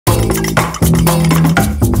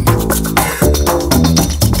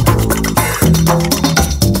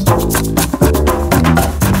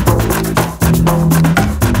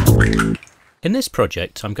this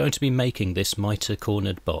project I'm going to be making this mitre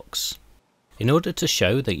cornered box. In order to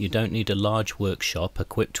show that you don't need a large workshop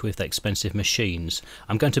equipped with expensive machines,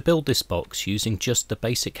 I'm going to build this box using just the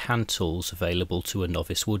basic hand tools available to a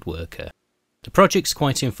novice woodworker. The project's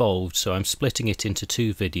quite involved, so I'm splitting it into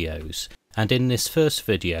 2 videos, and in this first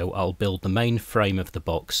video I'll build the main frame of the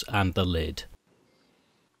box and the lid.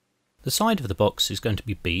 The side of the box is going to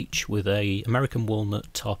be beech with a American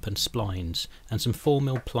walnut top and splines, and some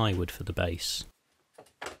 4mm plywood for the base.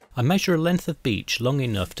 I measure a length of beech long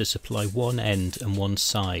enough to supply one end and one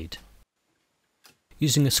side.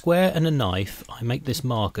 Using a square and a knife, I make this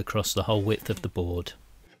mark across the whole width of the board.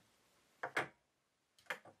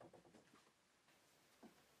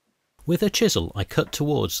 With a chisel I cut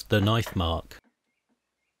towards the knife mark.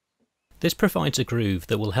 This provides a groove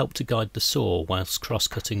that will help to guide the saw whilst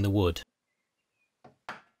cross-cutting the wood.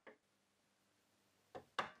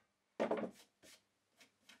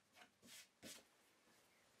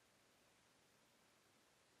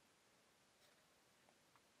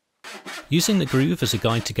 Using the groove as a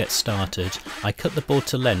guide to get started, I cut the board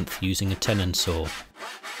to length using a tenon saw.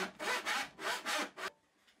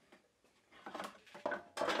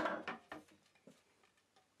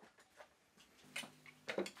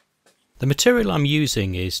 The material I'm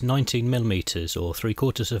using is 19mm or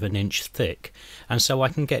 3/4 of an inch thick, and so I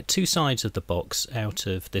can get 2 sides of the box out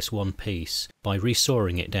of this one piece by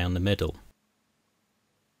resawing it down the middle.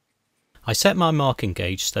 I set my marking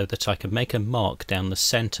gauge so that I can make a mark down the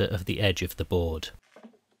centre of the edge of the board.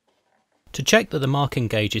 To check that the marking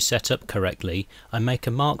gauge is set up correctly, I make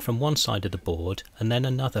a mark from one side of the board and then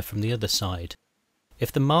another from the other side.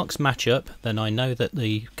 If the marks match up, then I know that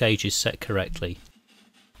the gauge is set correctly.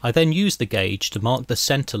 I then use the gauge to mark the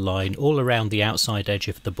centre line all around the outside edge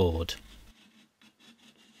of the board.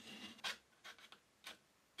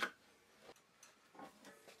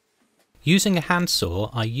 Using a handsaw,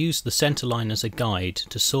 I use the centre line as a guide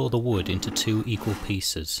to saw the wood into 2 equal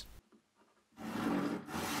pieces.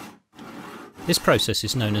 This process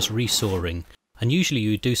is known as resawing, and usually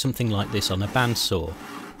you do something like this on a bandsaw,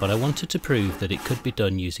 but I wanted to prove that it could be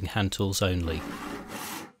done using hand tools only.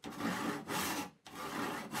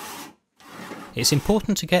 It's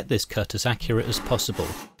important to get this cut as accurate as possible,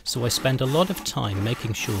 so I spend a lot of time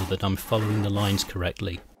making sure that I'm following the lines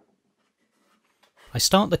correctly. I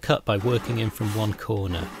start the cut by working in from one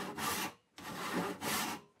corner.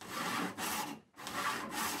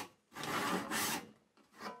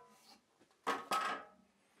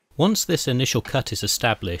 Once this initial cut is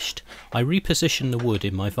established, I reposition the wood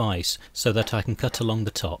in my vise so that I can cut along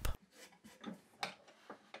the top.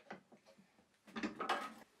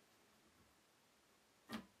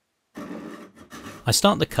 I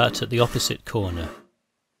start the cut at the opposite corner.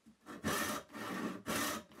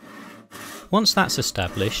 Once that's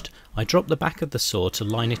established, I drop the back of the saw to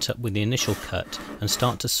line it up with the initial cut and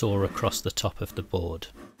start to saw across the top of the board.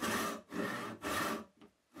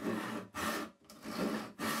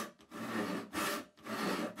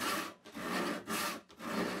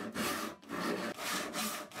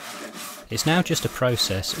 It's now just a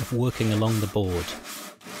process of working along the board.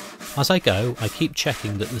 As I go, I keep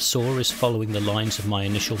checking that the saw is following the lines of my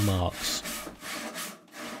initial marks.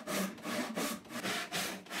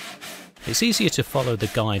 It's easier to follow the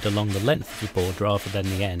guide along the length of the board rather than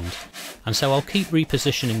the end, and so I'll keep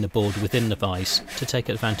repositioning the board within the vise to take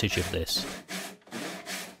advantage of this.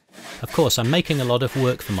 Of course, I'm making a lot of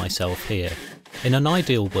work for myself here. In an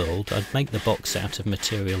ideal world, I'd make the box out of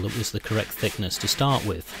material that was the correct thickness to start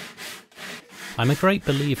with. I'm a great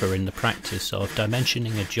believer in the practice of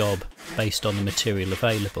dimensioning a job based on the material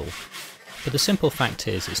available, but the simple fact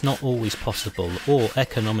is it's not always possible or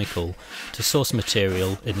economical to source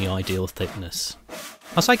material in the ideal thickness.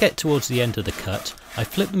 As I get towards the end of the cut, I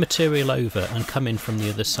flip the material over and come in from the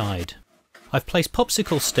other side. I've placed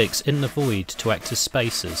popsicle sticks in the void to act as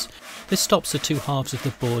spacers. This stops the 2 halves of the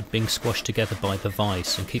board being squashed together by the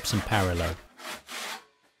vise and keeps them parallel.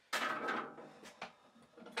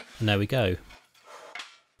 And there we go.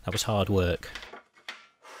 That was hard work,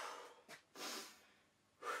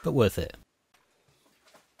 but worth it.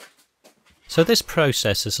 So this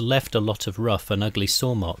process has left a lot of rough and ugly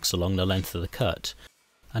saw marks along the length of the cut,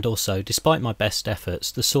 and also, despite my best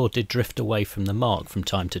efforts, the saw did drift away from the mark from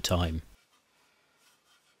time to time.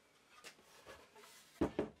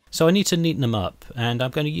 So I need to neaten them up, and I'm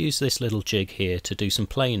going to use this little jig here to do some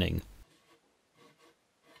planing.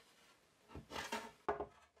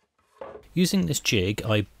 Using this jig,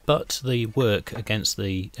 I butt the work against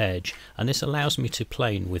the edge, and this allows me to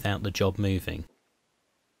plane without the job moving.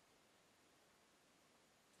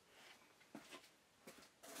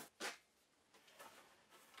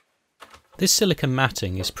 This silicone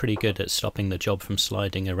matting is pretty good at stopping the job from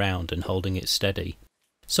sliding around and holding it steady.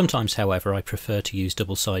 Sometimes, however, I prefer to use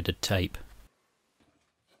double-sided tape.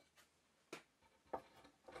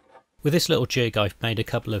 With this little jig I've made a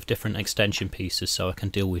couple of different extension pieces so I can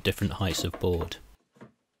deal with different heights of board.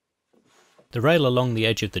 The rail along the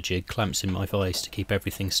edge of the jig clamps in my vise to keep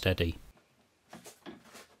everything steady.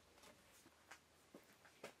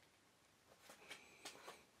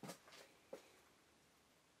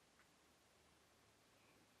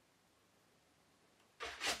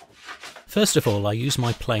 First of all, I use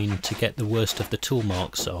my plane to get the worst of the tool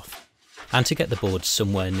marks off, and to get the boards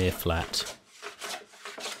somewhere near flat.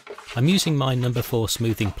 I'm using my number 4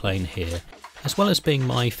 smoothing plane here. As well as being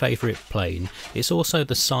my favourite plane, it's also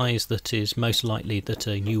the size that is most likely that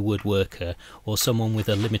a new woodworker or someone with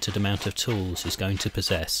a limited amount of tools is going to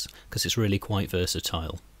possess, because it's really quite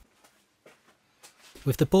versatile.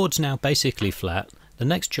 With the boards now basically flat, the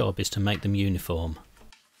next job is to make them uniform.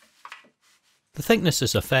 The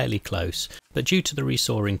thicknesses are fairly close, but due to the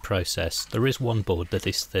resawing process, there is one board that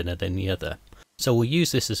is thinner than the other, so we'll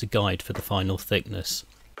use this as a guide for the final thickness.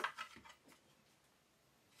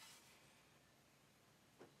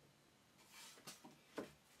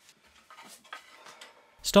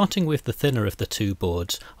 Starting with the thinner of the two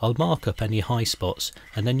boards, I'll mark up any high spots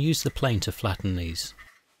and then use the plane to flatten these.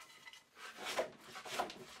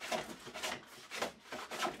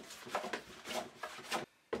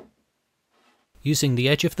 Using the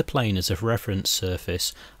edge of the plane as a reference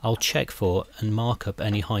surface, I'll check for and mark up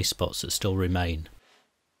any high spots that still remain.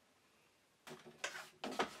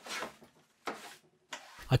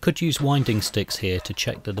 I could use winding sticks here to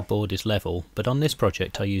check that the board is level, but on this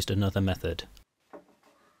project I used another method.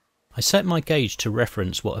 I set my gauge to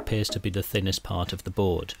reference what appears to be the thinnest part of the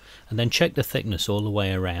board, and then check the thickness all the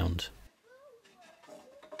way around.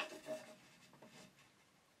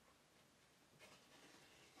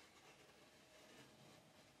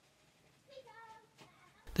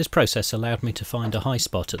 This process allowed me to find a high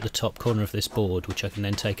spot at the top corner of this board, which I can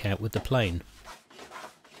then take out with the plane.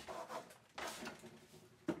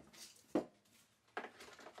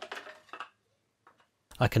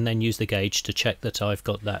 I can then use the gauge to check that I've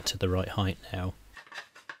got that to the right height now,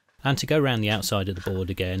 and to go around the outside of the board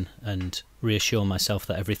again and reassure myself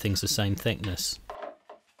that everything's the same thickness.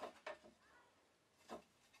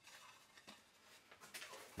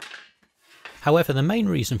 However, the main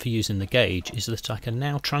reason for using the gauge is that I can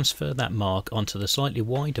now transfer that mark onto the slightly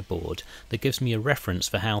wider board that gives me a reference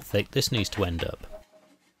for how thick this needs to end up.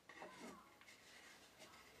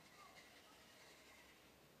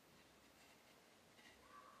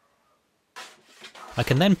 I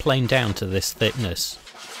can then plane down to this thickness,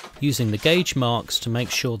 using the gauge marks to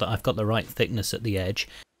make sure that I've got the right thickness at the edge,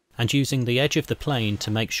 and using the edge of the plane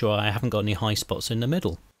to make sure I haven't got any high spots in the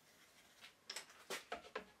middle.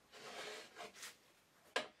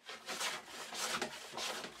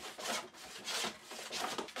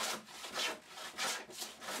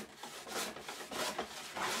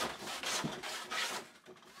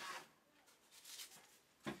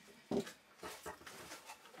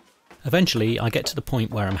 Eventually I get to the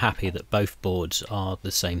point where I'm happy that both boards are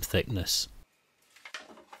the same thickness.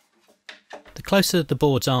 The closer the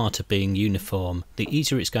boards are to being uniform, the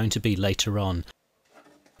easier it's going to be later on.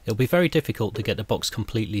 It'll be very difficult to get the box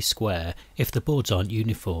completely square if the boards aren't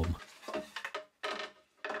uniform.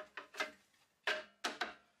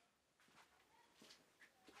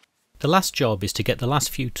 The last job is to get the last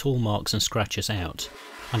few tool marks and scratches out,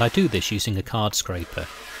 and I do this using a card scraper.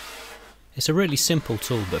 It's a really simple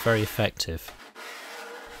tool but very effective.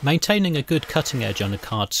 Maintaining a good cutting edge on a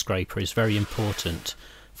card scraper is very important.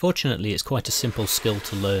 Fortunately, it's quite a simple skill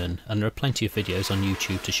to learn, and there are plenty of videos on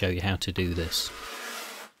YouTube to show you how to do this.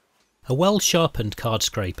 A well-sharpened card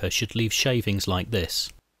scraper should leave shavings like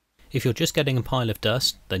this. If you're just getting a pile of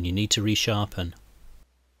dust, then you need to resharpen.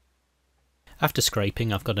 After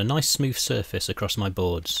scraping, I've got a nice smooth surface across my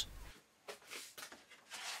boards.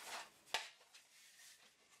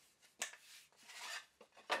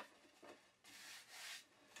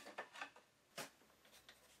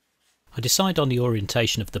 I decide on the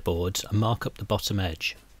orientation of the boards and mark up the bottom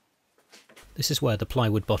edge. This is where the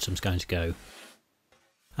plywood bottom is going to go,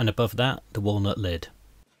 and above that the walnut lid.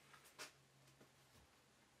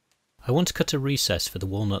 I want to cut a recess for the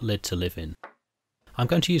walnut lid to live in. I'm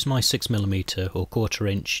going to use my 6mm or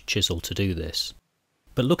 1/4 inch chisel to do this,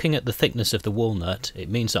 but looking at the thickness of the walnut, it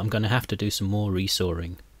means that I'm going to have to do some more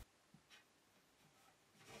resawing.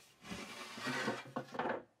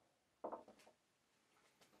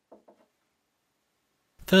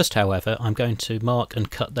 First, however, I'm going to mark and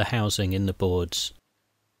cut the housing in the boards.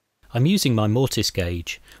 I'm using my mortise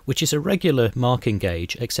gauge, which is a regular marking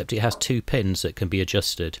gauge except it has two pins that can be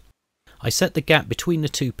adjusted. I set the gap between the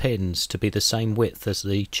two pins to be the same width as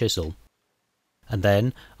the chisel, and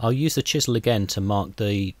then I'll use the chisel again to mark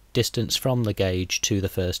the distance from the gauge to the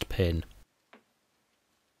first pin.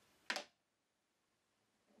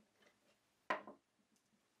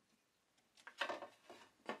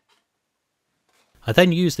 I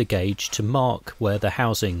then use the gauge to mark where the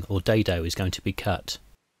housing or dado is going to be cut.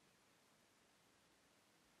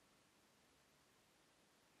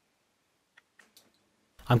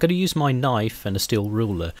 I'm going to use my knife and a steel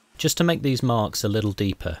ruler just to make these marks a little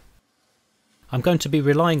deeper. I'm going to be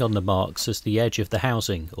relying on the marks as the edge of the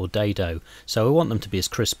housing or dado, so I want them to be as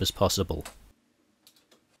crisp as possible.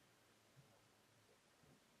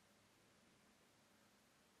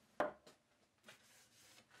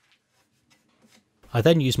 I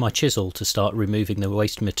then use my chisel to start removing the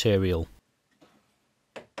waste material.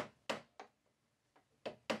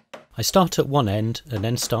 I start at one end and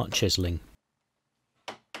then start chiselling.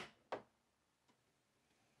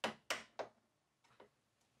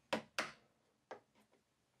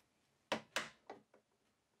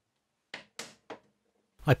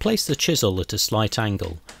 I place the chisel at a slight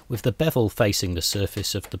angle, with the bevel facing the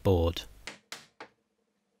surface of the board.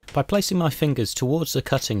 By placing my fingers towards the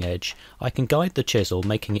cutting edge, I can guide the chisel,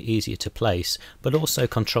 making it easier to place, but also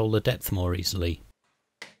control the depth more easily.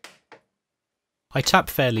 I tap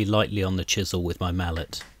fairly lightly on the chisel with my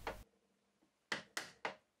mallet.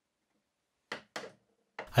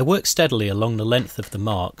 I work steadily along the length of the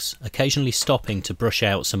marks, occasionally stopping to brush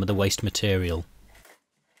out some of the waste material.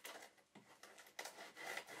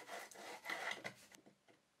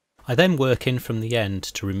 I then work in from the end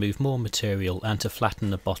to remove more material and to flatten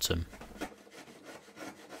the bottom.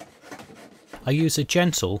 I use a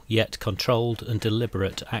gentle yet controlled and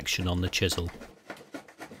deliberate action on the chisel.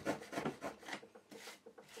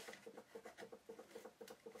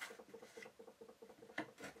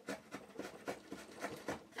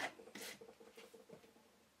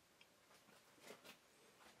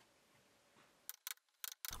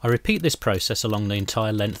 I repeat this process along the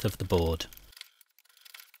entire length of the board.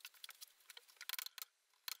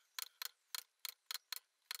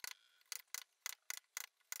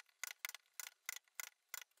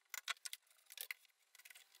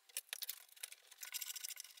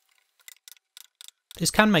 This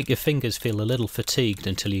can make your fingers feel a little fatigued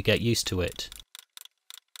until you get used to it.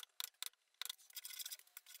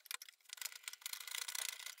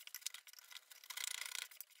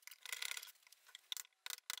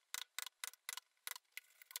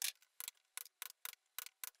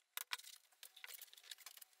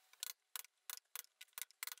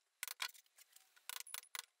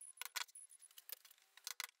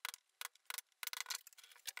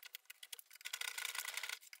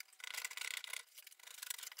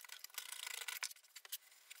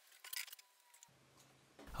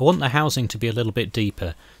 I want the housing to be a little bit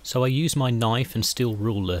deeper, so I use my knife and steel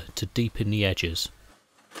ruler to deepen the edges.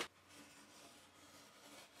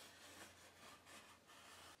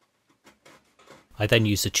 I then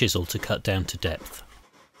use the chisel to cut down to depth.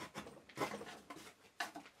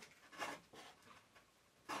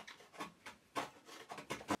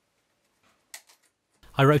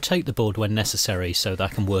 I rotate the board when necessary so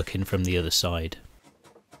that I can work in from the other side.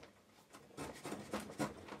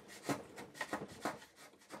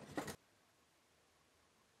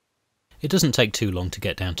 It doesn't take too long to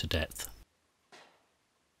get down to depth.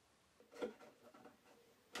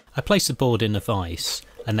 I place the board in a vise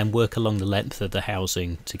and then work along the length of the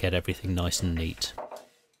housing to get everything nice and neat.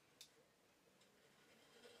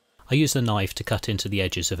 I use the knife to cut into the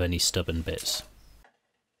edges of any stubborn bits.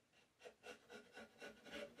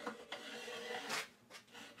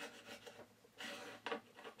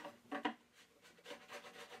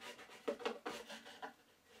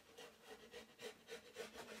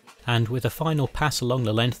 And with a final pass along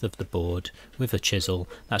the length of the board with a chisel,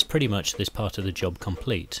 that's pretty much this part of the job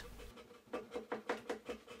complete.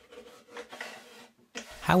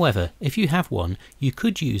 However, if you have one, you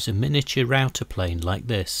could use a miniature router plane like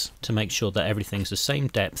this to make sure that everything's the same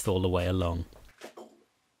depth all the way along.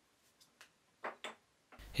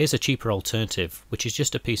 Here's a cheaper alternative, which is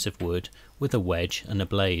just a piece of wood with a wedge and a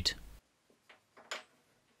blade.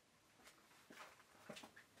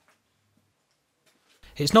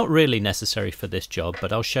 It's not really necessary for this job,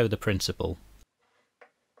 but I'll show the principle.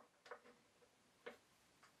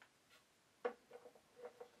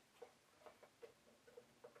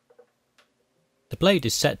 The blade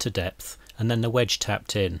is set to depth and then the wedge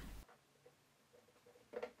tapped in.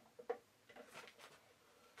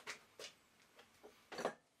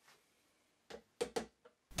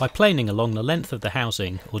 By planing along the length of the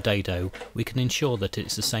housing or dado, we can ensure that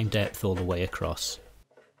it's the same depth all the way across.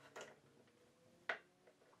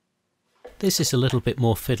 This is a little bit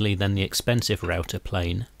more fiddly than the expensive router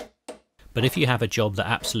plane, but if you have a job that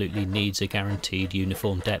absolutely needs a guaranteed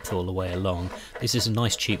uniform depth all the way along, this is a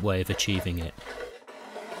nice cheap way of achieving it.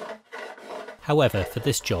 However, for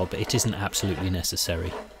this job it isn't absolutely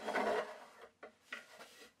necessary.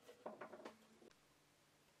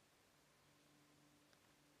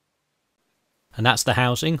 And that's the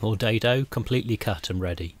housing or dado completely cut and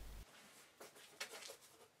ready.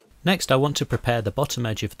 Next I want to prepare the bottom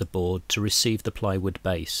edge of the board to receive the plywood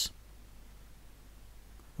base.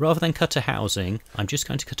 Rather than cut a housing, I'm just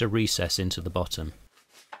going to cut a recess into the bottom.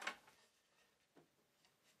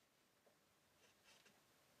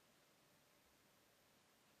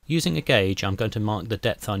 Using a gauge, I'm going to mark the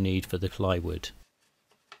depth I need for the plywood.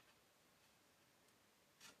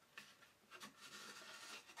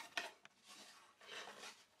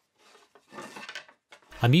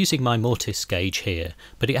 I'm using my mortise gauge here,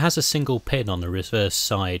 but it has a single pin on the reverse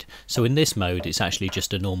side, so in this mode it's actually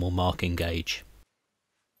just a normal marking gauge.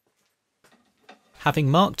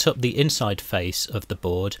 Having marked up the inside face of the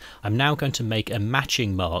board, I'm now going to make a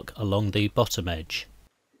matching mark along the bottom edge.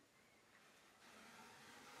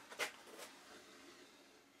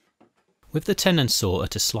 With the tenon saw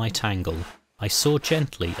at a slight angle, I saw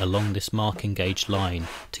gently along this marking gauge line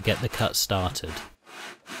to get the cut started.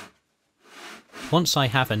 Once I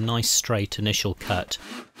have a nice straight initial cut,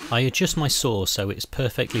 I adjust my saw so it's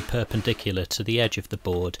perfectly perpendicular to the edge of the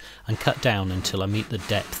board and cut down until I meet the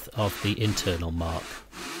depth of the internal mark.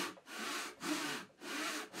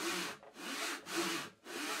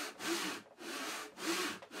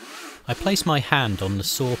 I place my hand on the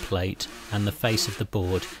saw plate and the face of the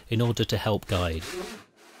board in order to help guide.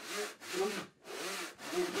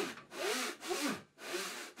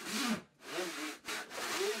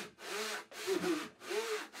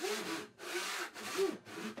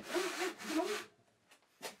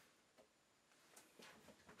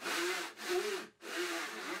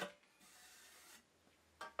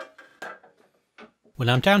 When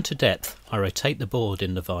I'm down to depth, I rotate the board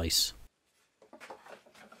in the vise.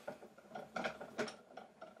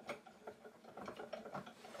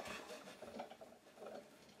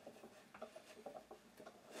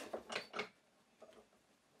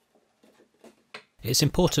 It's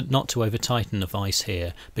important not to over tighten the vise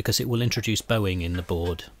here because it will introduce bowing in the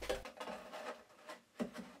board.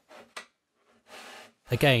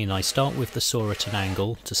 Again, I start with the saw at an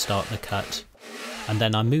angle to start the cut, and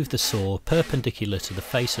then I move the saw perpendicular to the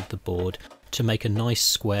face of the board to make a nice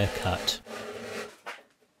square cut.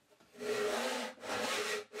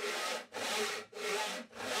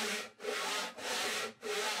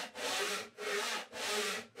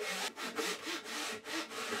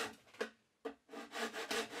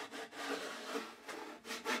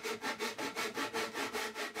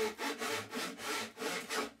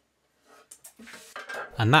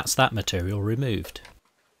 And that's that material removed.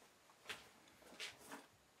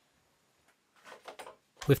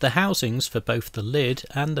 With the housings for both the lid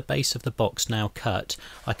and the base of the box now cut,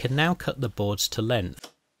 I can now cut the boards to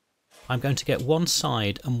length. I'm going to get one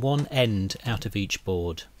side and one end out of each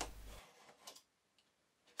board.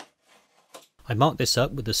 I mark this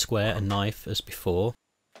up with a square and knife as before.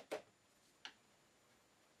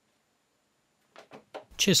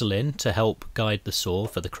 Chisel in to help guide the saw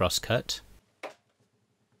for the cross cut.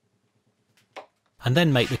 And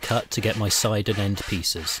then make the cut to get my side and end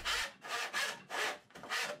pieces.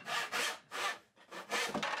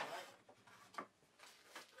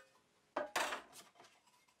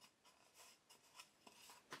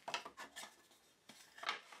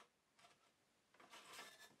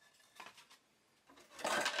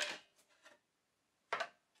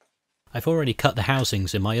 I've already cut the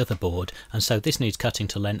housings in my other board, and so this needs cutting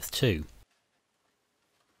to length too.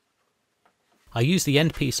 I use the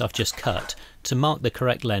end piece I've just cut to mark the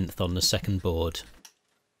correct length on the second board.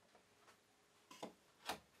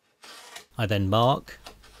 I then mark,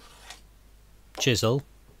 chisel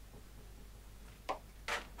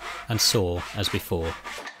and saw as before.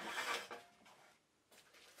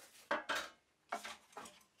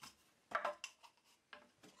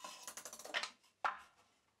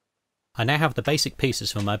 I now have the basic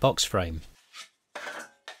pieces for my box frame,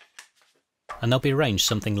 and they'll be arranged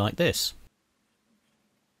something like this.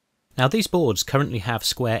 Now these boards currently have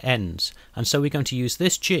square ends, and so we're going to use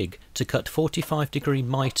this jig to cut 45-degree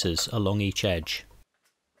miters along each edge.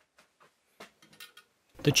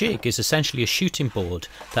 The jig is essentially a shooting board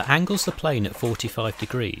that angles the plane at 45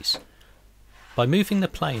 degrees. By moving the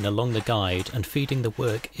plane along the guide and feeding the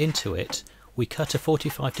work into it, we cut a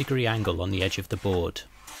 45-degree angle on the edge of the board.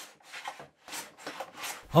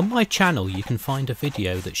 On my channel you can find a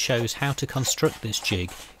video that shows how to construct this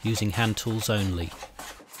jig using hand tools only.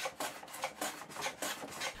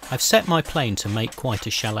 I've set my plane to make quite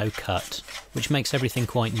a shallow cut, which makes everything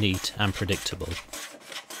quite neat and predictable.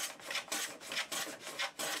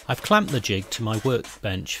 I've clamped the jig to my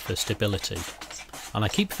workbench for stability, and I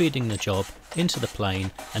keep feeding the job into the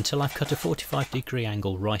plane until I've cut a 45-degree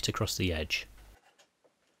angle right across the edge.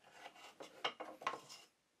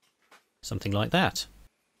 Something like that.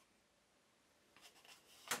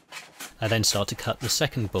 I then start to cut the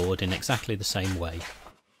second board in exactly the same way.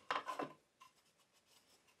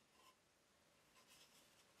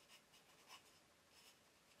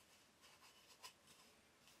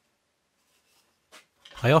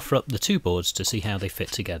 I offer up the two boards to see how they fit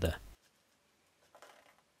together.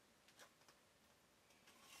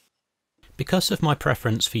 Because of my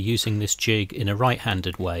preference for using this jig in a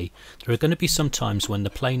right-handed way, there are going to be some times when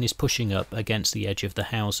the plane is pushing up against the edge of the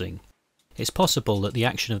housing. It's possible that the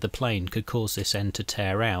action of the plane could cause this end to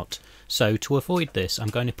tear out, so to avoid this I'm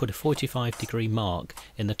going to put a 45-degree mark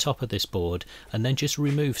in the top of this board and then just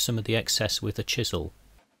remove some of the excess with a chisel.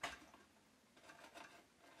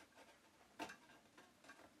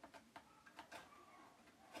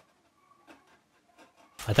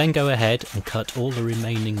 I then go ahead and cut all the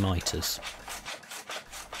remaining miters.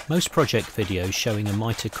 Most project videos showing a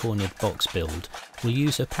miter cornered box build will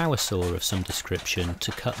use a power saw of some description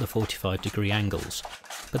to cut the 45-degree angles,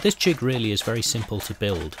 but this jig really is very simple to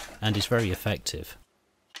build and is very effective.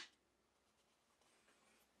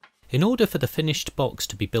 In order for the finished box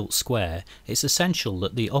to be built square, it's essential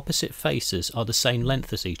that the opposite faces are the same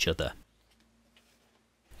length as each other.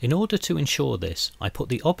 In order to ensure this, I put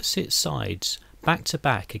the opposite sides back to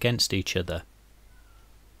back against each other.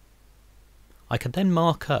 I can then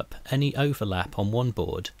mark up any overlap on one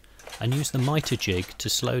board and use the miter jig to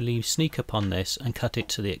slowly sneak upon this and cut it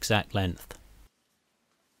to the exact length.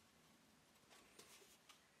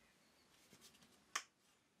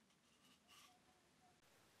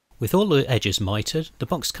 With all the edges mitered, the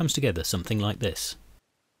box comes together something like this.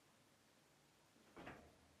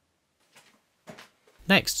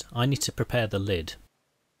 Next, I need to prepare the lid.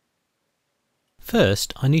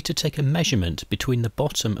 First, I need to take a measurement between the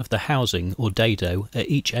bottom of the housing or dado at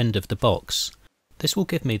each end of the box. This will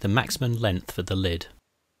give me the maximum length for the lid.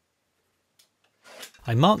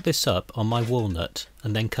 I mark this up on my walnut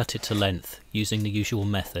and then cut it to length using the usual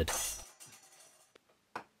method.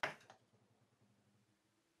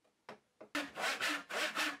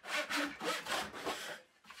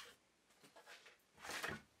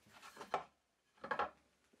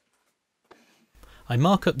 I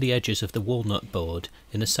mark up the edges of the walnut board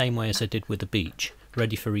in the same way as I did with the beech,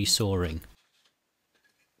 ready for resawing.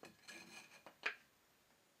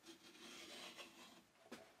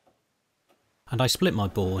 And I split my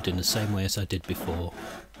board in the same way as I did before.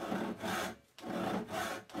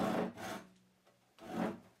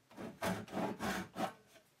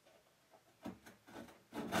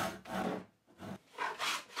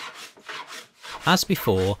 As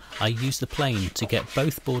before, I use the plane to get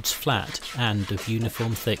both boards flat and of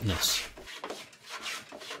uniform thickness.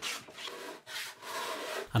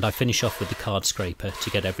 And I finish off with the card scraper to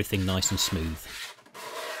get everything nice and smooth.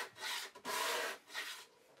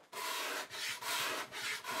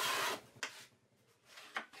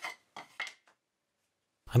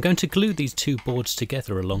 I'm going to glue these two boards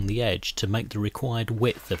together along the edge to make the required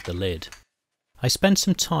width of the lid. I spend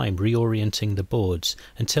some time reorienting the boards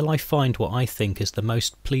until I find what I think is the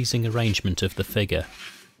most pleasing arrangement of the figure.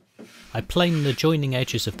 I plane the joining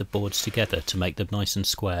edges of the boards together to make them nice and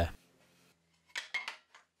square.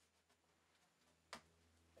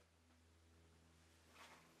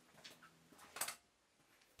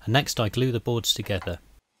 And next I glue the boards together.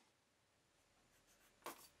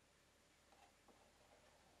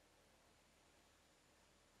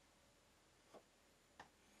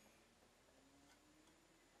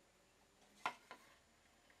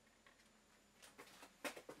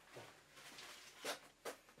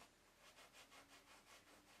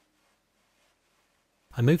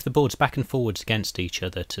 I move the boards back and forwards against each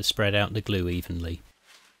other to spread out the glue evenly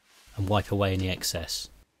and wipe away any excess.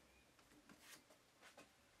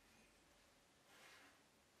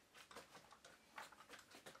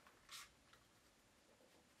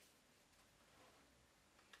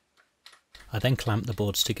 I then clamp the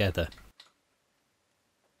boards together.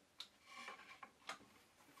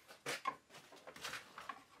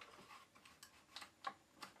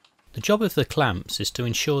 The job of the clamps is to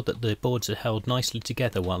ensure that the boards are held nicely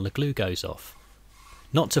together while the glue goes off,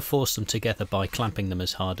 not to force them together by clamping them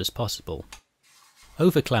as hard as possible.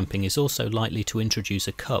 Overclamping is also likely to introduce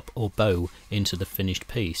a cup or bow into the finished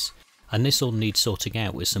piece, and this all needs sorting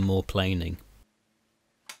out with some more planing.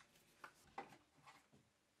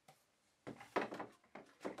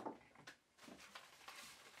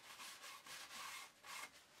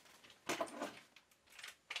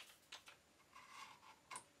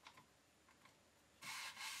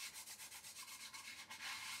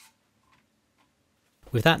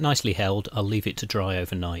 With that nicely held, I'll leave it to dry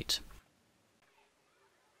overnight.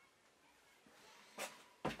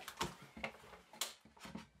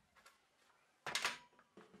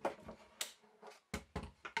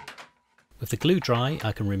 With the glue dry,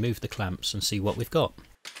 I can remove the clamps and see what we've got.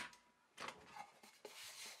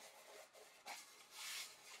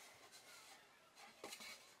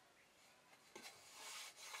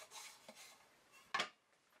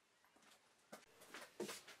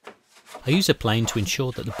 I use a plane to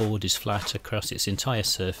ensure that the board is flat across its entire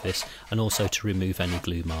surface and also to remove any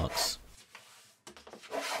glue marks.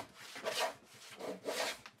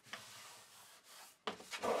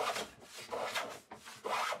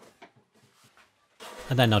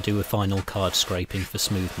 And then I'll do a final card scraping for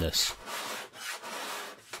smoothness.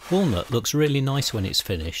 Walnut looks really nice when it's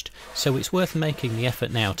finished, so it's worth making the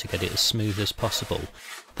effort now to get it as smooth as possible.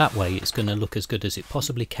 That way it's going to look as good as it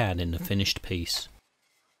possibly can in the finished piece.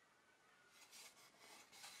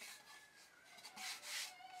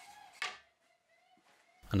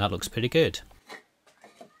 And that looks pretty good.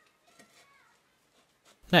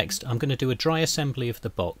 Next, I'm going to do a dry assembly of the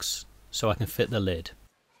box so I can fit the lid.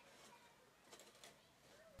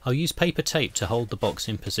 I'll use paper tape to hold the box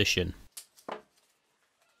in position.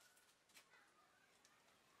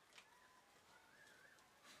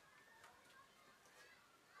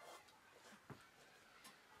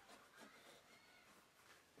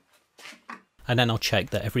 And then I'll check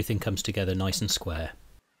that everything comes together nice and square.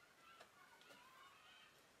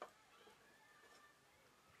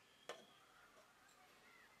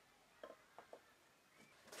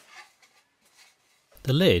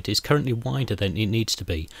 The lid is currently wider than it needs to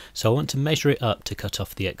be, so I want to measure it up to cut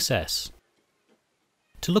off the excess.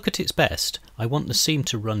 To look at its best, I want the seam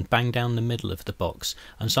to run bang down the middle of the box,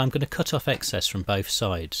 and so I'm going to cut off excess from both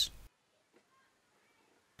sides.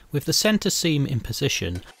 With the centre seam in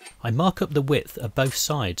position, I mark up the width of both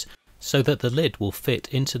sides so that the lid will fit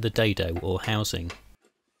into the dado or housing.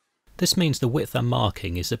 This means the width I'm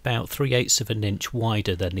marking is about 3/8 of an inch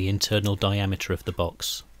wider than the internal diameter of the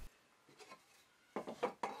box.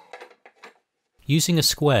 Using a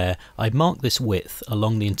square, I mark this width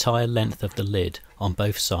along the entire length of the lid on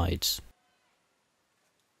both sides.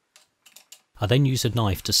 I then use a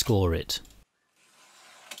knife to score it.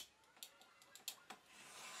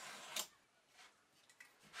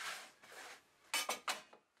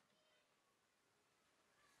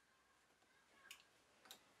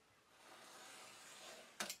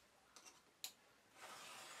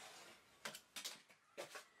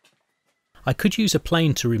 I could use a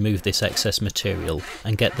plane to remove this excess material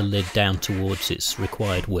and get the lid down towards its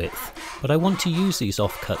required width, but I want to use these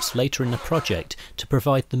offcuts later in the project to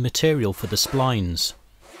provide the material for the splines.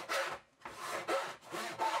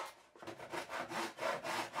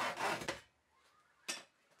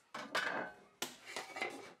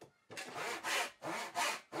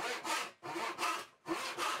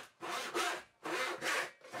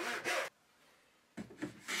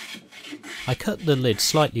 I cut the lid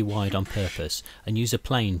slightly wide on purpose and use a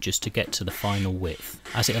plane just to get to the final width,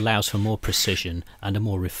 as it allows for more precision and a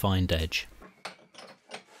more refined edge.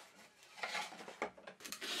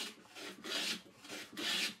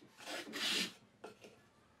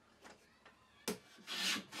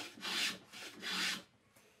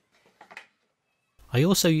 I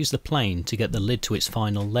also use the plane to get the lid to its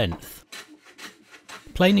final length.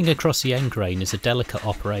 Planing across the end grain is a delicate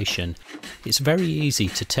operation. It's very easy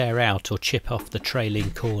to tear out or chip off the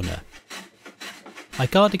trailing corner. I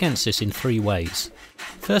guard against this in 3 ways.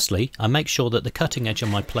 Firstly, I make sure that the cutting edge on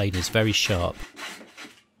my plane is very sharp.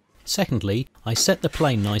 Secondly, I set the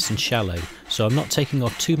plane nice and shallow, so I'm not taking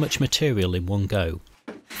off too much material in one go.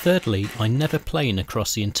 Thirdly, I never plane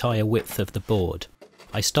across the entire width of the board.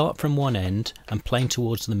 I start from one end and plane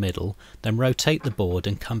towards the middle, then rotate the board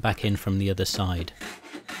and come back in from the other side.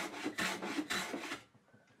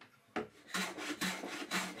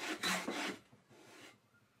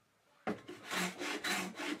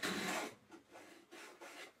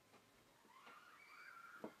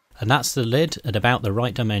 And that's the lid at about the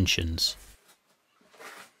right dimensions.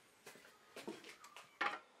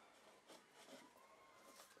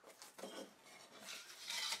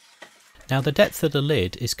 Now the depth of the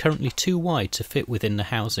lid is currently too wide to fit within the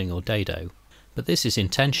housing or dado, but this is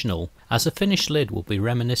intentional, as a finished lid will be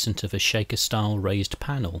reminiscent of a shaker-style raised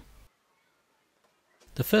panel.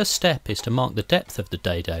 The first step is to mark the depth of the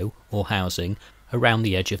dado, or housing, around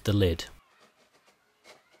the edge of the lid.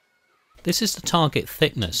 This is the target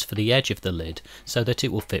thickness for the edge of the lid, so that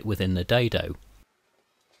it will fit within the dado.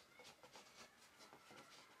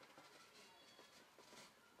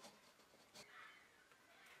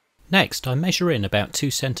 Next, I measure in about 2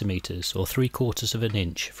 cm or 3/4 of an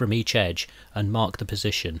inch from each edge and mark the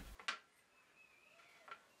position.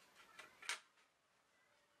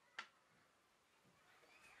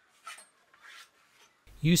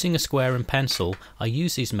 Using a square and pencil, I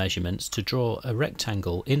use these measurements to draw a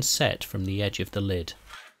rectangle inset from the edge of the lid.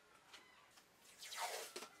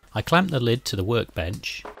 I clamp the lid to the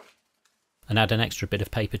workbench and add an extra bit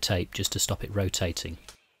of paper tape just to stop it rotating.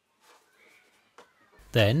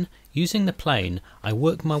 Then, using the plane, I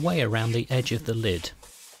work my way around the edge of the lid.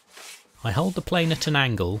 I hold the plane at an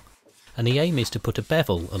angle, and the aim is to put a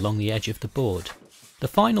bevel along the edge of the board. The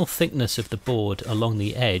final thickness of the board along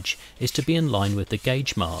the edge is to be in line with the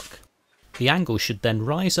gauge mark. The angle should then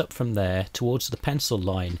rise up from there towards the pencil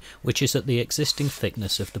line, which is at the existing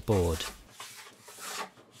thickness of the board.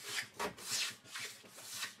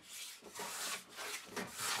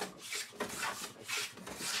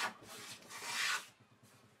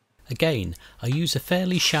 Again, I use a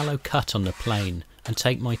fairly shallow cut on the plane and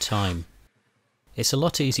take my time. It's a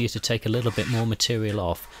lot easier to take a little bit more material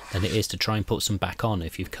off than it is to try and put some back on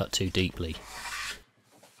if you've cut too deeply.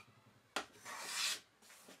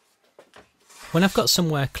 When I've got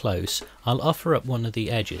somewhere close, I'll offer up one of the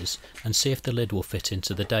edges and see if the lid will fit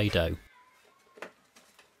into the dado.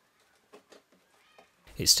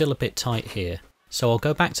 It's still a bit tight here, so I'll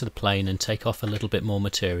go back to the plane and take off a little bit more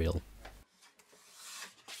material.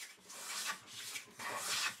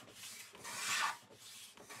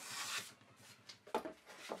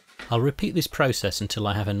 I'll repeat this process until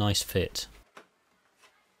I have a nice fit.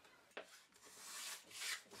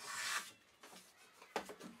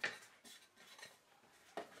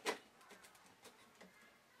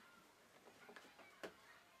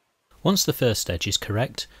 Once the first edge is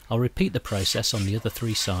correct, I'll repeat the process on the other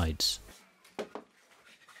 3 sides.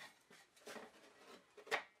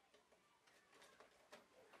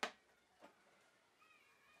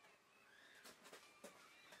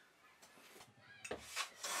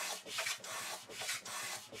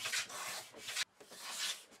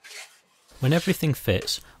 When everything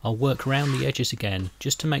fits, I'll work round the edges again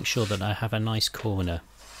just to make sure that I have a nice corner.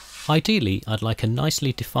 Ideally, I'd like a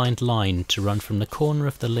nicely defined line to run from the corner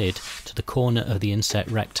of the lid to the corner of the inset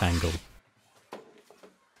rectangle.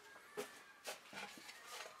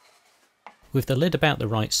 With the lid about the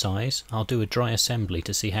right size, I'll do a dry assembly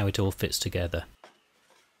to see how it all fits together.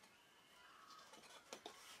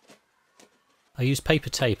 I use paper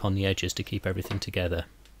tape on the edges to keep everything together.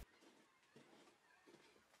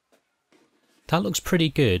 That looks pretty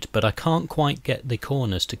good, but I can't quite get the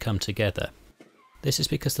corners to come together. This is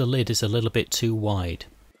because the lid is a little bit too wide.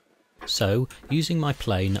 So, using my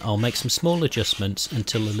plane, I'll make some small adjustments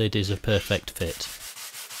until the lid is a perfect fit.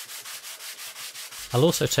 I'll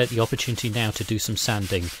also take the opportunity now to do some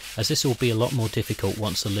sanding, as this will be a lot more difficult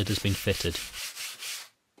once the lid has been fitted.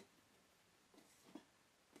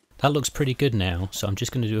 That looks pretty good now, so I'm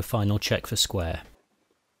just going to do a final check for square.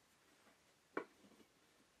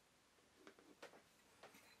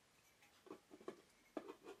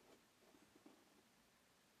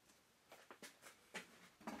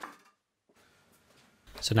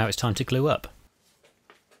 So now it's time to glue up.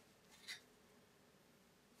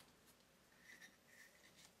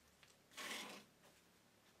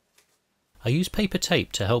 I use paper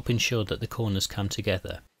tape to help ensure that the corners come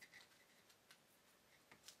together.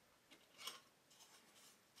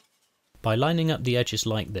 By lining up the edges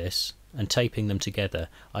like this and taping them together,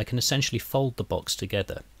 I can essentially fold the box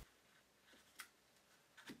together.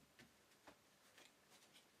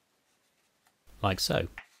 Like so.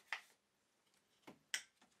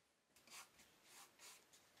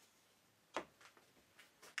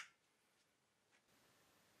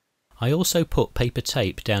 I also put paper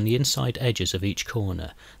tape down the inside edges of each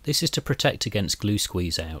corner. This is to protect against glue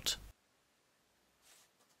squeeze out.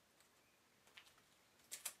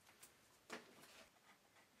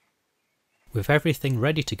 With everything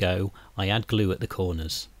ready to go, I add glue at the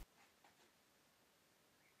corners.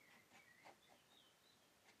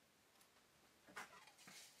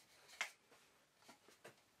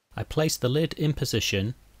 I place the lid in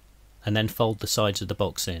position and then fold the sides of the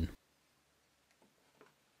box in.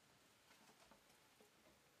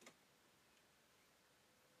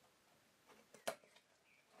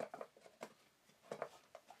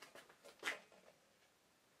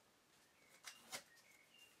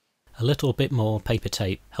 A little bit more paper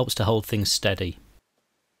tape helps to hold things steady.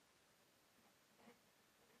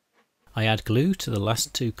 I add glue to the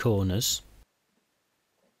last two corners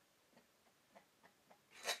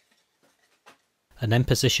and then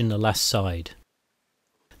position the last side.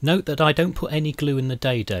 Note that I don't put any glue in the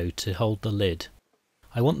dado to hold the lid.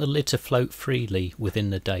 I want the lid to float freely within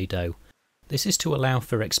the dado. This is to allow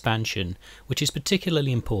for expansion, which is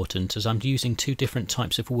particularly important as I'm using two different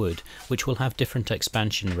types of wood which will have different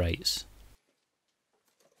expansion rates.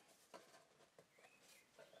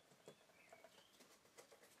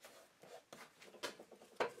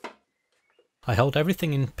 I hold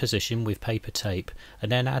everything in position with paper tape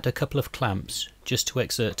and then add a couple of clamps just to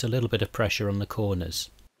exert a little bit of pressure on the corners.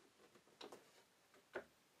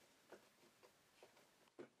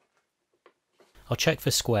 I'll check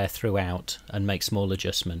for square throughout and make small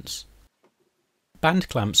adjustments. Band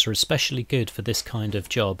clamps are especially good for this kind of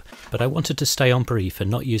job, but I wanted to stay on brief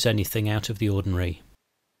and not use anything out of the ordinary.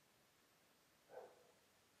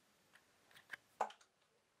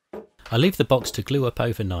 I leave the box to glue up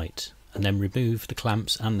overnight and then remove the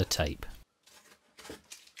clamps and the tape.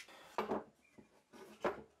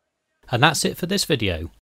 And that's it for this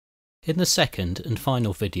video. In the second and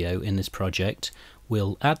final video in this project,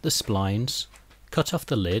 we'll add the splines, cut off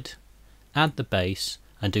the lid, add the base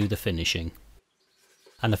and do the finishing.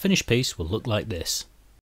 And the finished piece will look like this.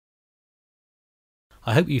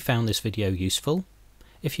 I hope you found this video useful.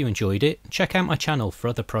 If you enjoyed it, check out my channel for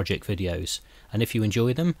other project videos, and if you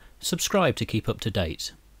enjoy them, subscribe to keep up to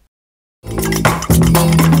date.